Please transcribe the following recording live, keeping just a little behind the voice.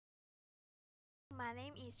My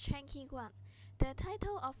name is Chen Ki-Guan. The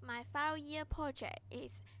title of my final year project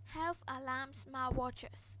is Health Alarm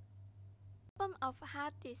SmartWatches. The problem of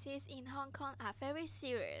heart disease in Hong Kong are very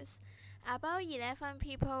serious. About 11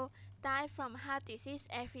 people die from heart disease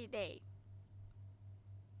every day.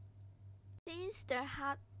 Since the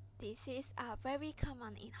heart disease are very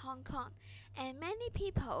common in Hong Kong, and many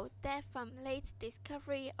people die from late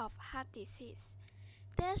discovery of heart disease,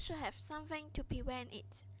 there should have something to prevent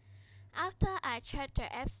it. After I checked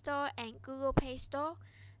the App Store and Google Play Store,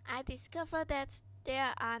 I discovered that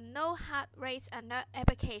there are no heart rate alert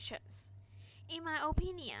applications. In my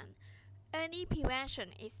opinion, early prevention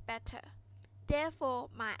is better. Therefore,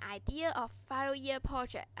 my idea of final year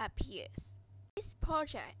project appears. This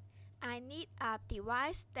project, I need a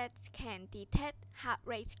device that can detect heart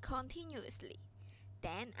rates continuously.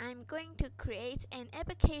 Then I'm going to create an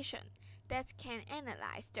application that can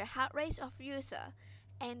analyze the heart rate of user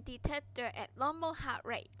and detect the abnormal heart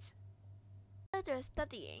rate. After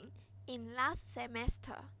studying in last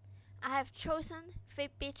semester, I have chosen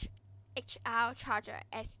Fitbit HR charger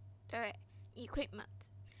as the equipment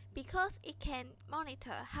because it can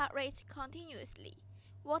monitor heart rate continuously,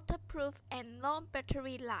 waterproof and long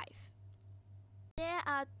battery life. There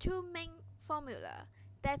are two main formulas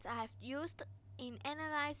that I have used in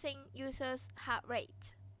analyzing users' heart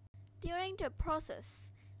rate. During the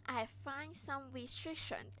process, I find some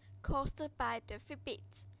restrictions caused by the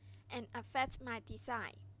Fitbit and affect my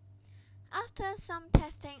design. After some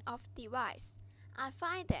testing of device, I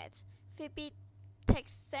find that Fitbit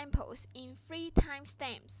takes samples in 3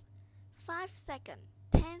 timestamps, 5 seconds,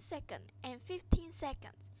 10 seconds, and 15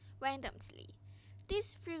 seconds randomly.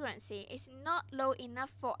 This frequency is not low enough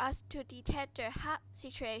for us to detect the heart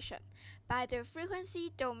situation by the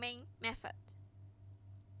frequency domain method.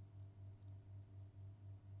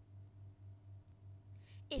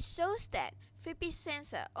 It shows that Fitbit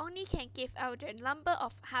sensor only can give out the number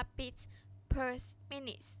of heartbeats per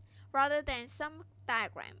minute rather than some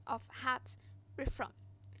diagram of heart rhythm.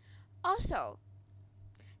 Also,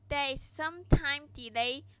 there is some time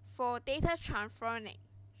delay for data transferring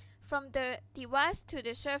from the device to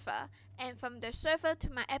the server and from the server to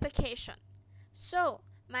my application. So,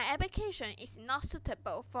 my application is not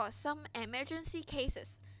suitable for some emergency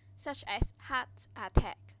cases such as heart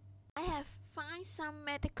attack. I have found some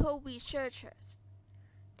medical researchers.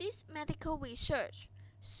 This medical research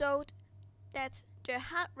showed that the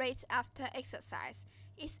heart rate after exercise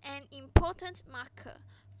is an important marker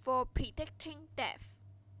for predicting death.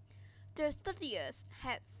 The studies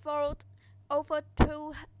had followed over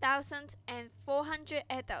 2,400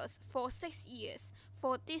 adults for 6 years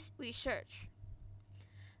for this research.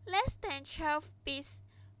 Less than 12 beats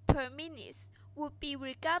per minute would be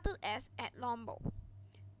regarded as abnormal.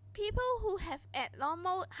 People who have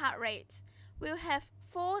abnormal heart rates will have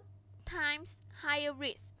 4 times higher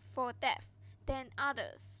risk for death than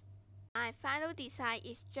others. My final design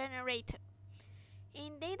is generated.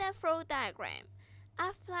 In data flow diagram,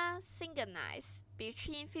 after synchronize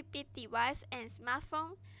between Fitbit device and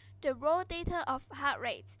smartphone, the raw data of heart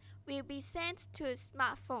rates will be sent to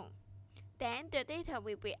smartphone. Then the data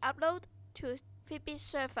will be uploaded to Fitbit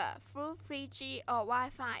server through 3G or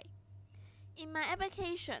Wi-Fi. In my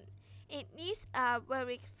application, it needs a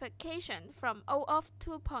verification from OAuth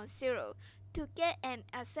 2.0 to get an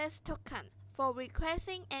access token for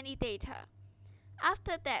requesting any data.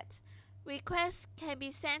 After that, requests can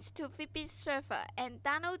be sent to Fitbit server and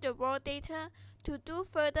download the raw data to do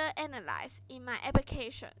further analysis in my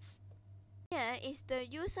applications. Here is the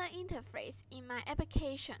user interface in my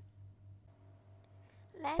application.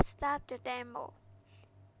 Let's start the demo.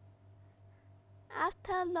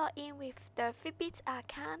 After login with the Fitbit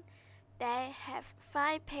account, they have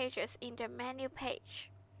 5 pages in the menu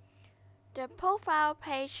page. The profile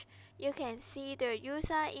page, you can see the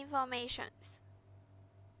user informations.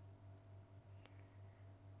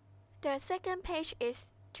 The second page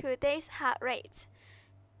is today's heart rate.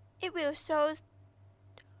 It will show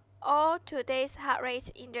all today's heart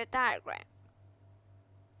rates in the diagram.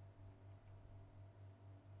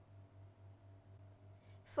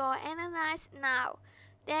 For Analyze Now,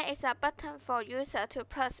 there is a button for user to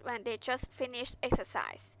press when they just finished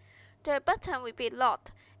exercise. The button will be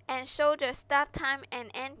locked and show the start time and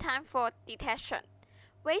end time for detection.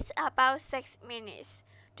 Wait about 6 minutes.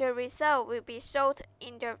 The result will be shown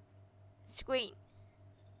in the screen.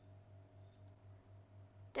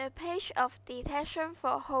 The page of detection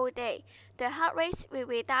for whole day. The heart rate will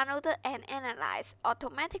be downloaded and analyzed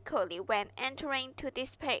automatically when entering to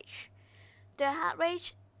this page. The heart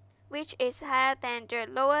rate which is higher than the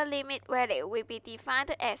lower limit value will be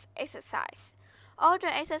defined as exercise. All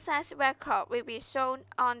the exercise record will be shown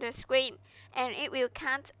on the screen, and it will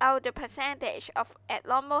count out the percentage of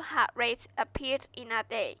abnormal heart rates appeared in a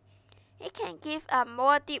day. It can give a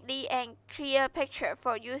more deeply and clear picture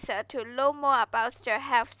for users to know more about the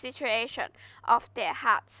health situation of their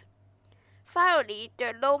hearts. Finally,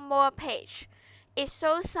 the Know More page. It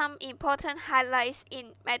shows some important highlights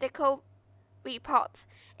in medical reports.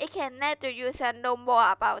 It can let the user know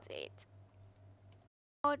more about it.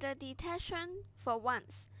 For the detection for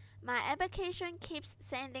once, my application keeps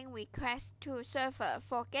sending requests to server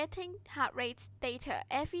for getting heart rate data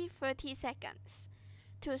every 30 seconds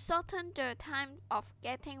to shorten the time of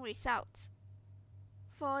getting results.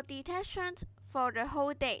 For detection for the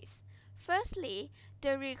whole days, firstly,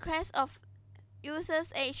 the request of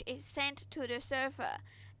user's age is sent to the server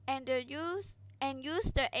and use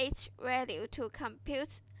the age value to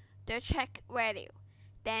compute the check value.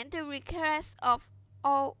 Then the request of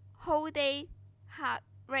all whole day heart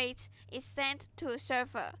rate is sent to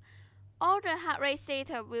server. All the heart rate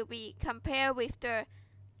data will be compared with the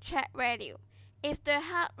check value. If the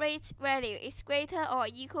heart rate value is greater or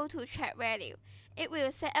equal to check value, it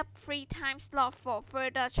will set up 3 time slot for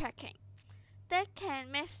further checking. That can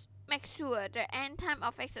make sure the end time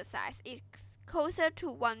of exercise is closer to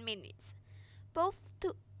 1 minute. Both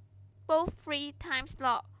 3 time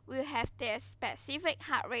slots will have their specific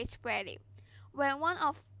heart rate value. When one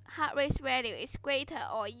of heart rate value is greater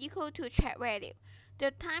or equal to check value,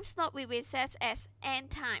 the time slot will be set as end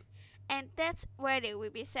time, and that value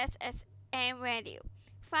will be set as end value.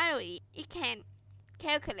 Finally, it can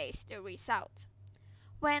calculate the result.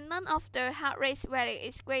 When none of the heart rate value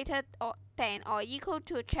is greater than or equal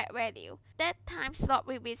to check value, that time slot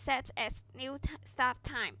will be set as new start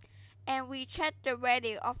time, and we check the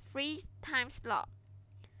value of 3 time slot.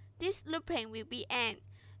 This looping will be end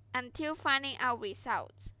until finding out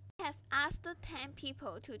results. I have asked 10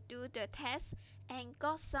 people to do the test and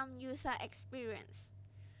got some user experience.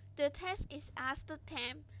 The test is asked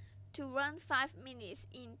them to run 5 minutes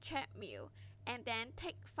in treadmill and then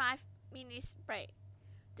take 5 minutes break.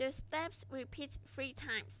 The steps repeat 3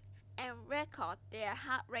 times and record their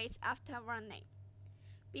heart rate after running.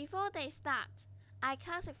 Before they start, I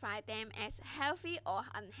classify them as healthy or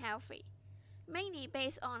unhealthy, mainly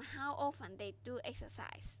based on how often they do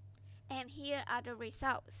exercise. And here are the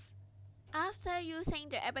results. After using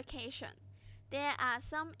the application, there are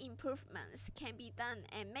some improvements can be done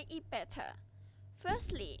and make it better.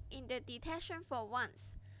 Firstly, in the detection for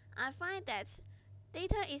once, I find that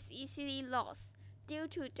data is easily lost due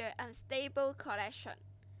to the unstable collection.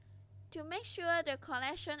 To make sure the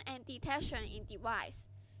collection and detection in device,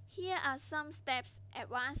 here are some steps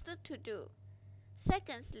advanced to do.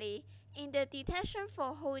 Secondly, in the detection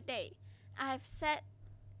for whole day, I have set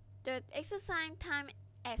the exercise time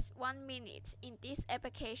as 1 minute in this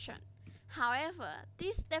application. However,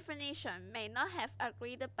 this definition may not have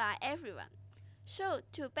agreed by everyone. So,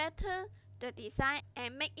 to better the design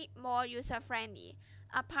and make it more user-friendly,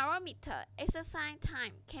 a parameter exercise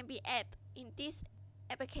time can be added in this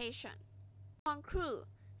application. To conclude,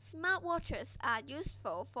 smartwatches are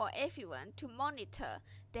useful for everyone to monitor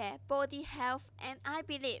their body health, and I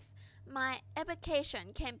believe my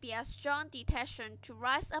application can be a strong detection to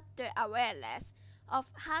rise up the awareness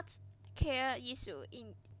of heart care issues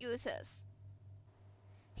in users.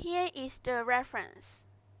 Here is the reference.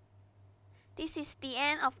 This is the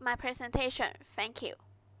end of my presentation. Thank you.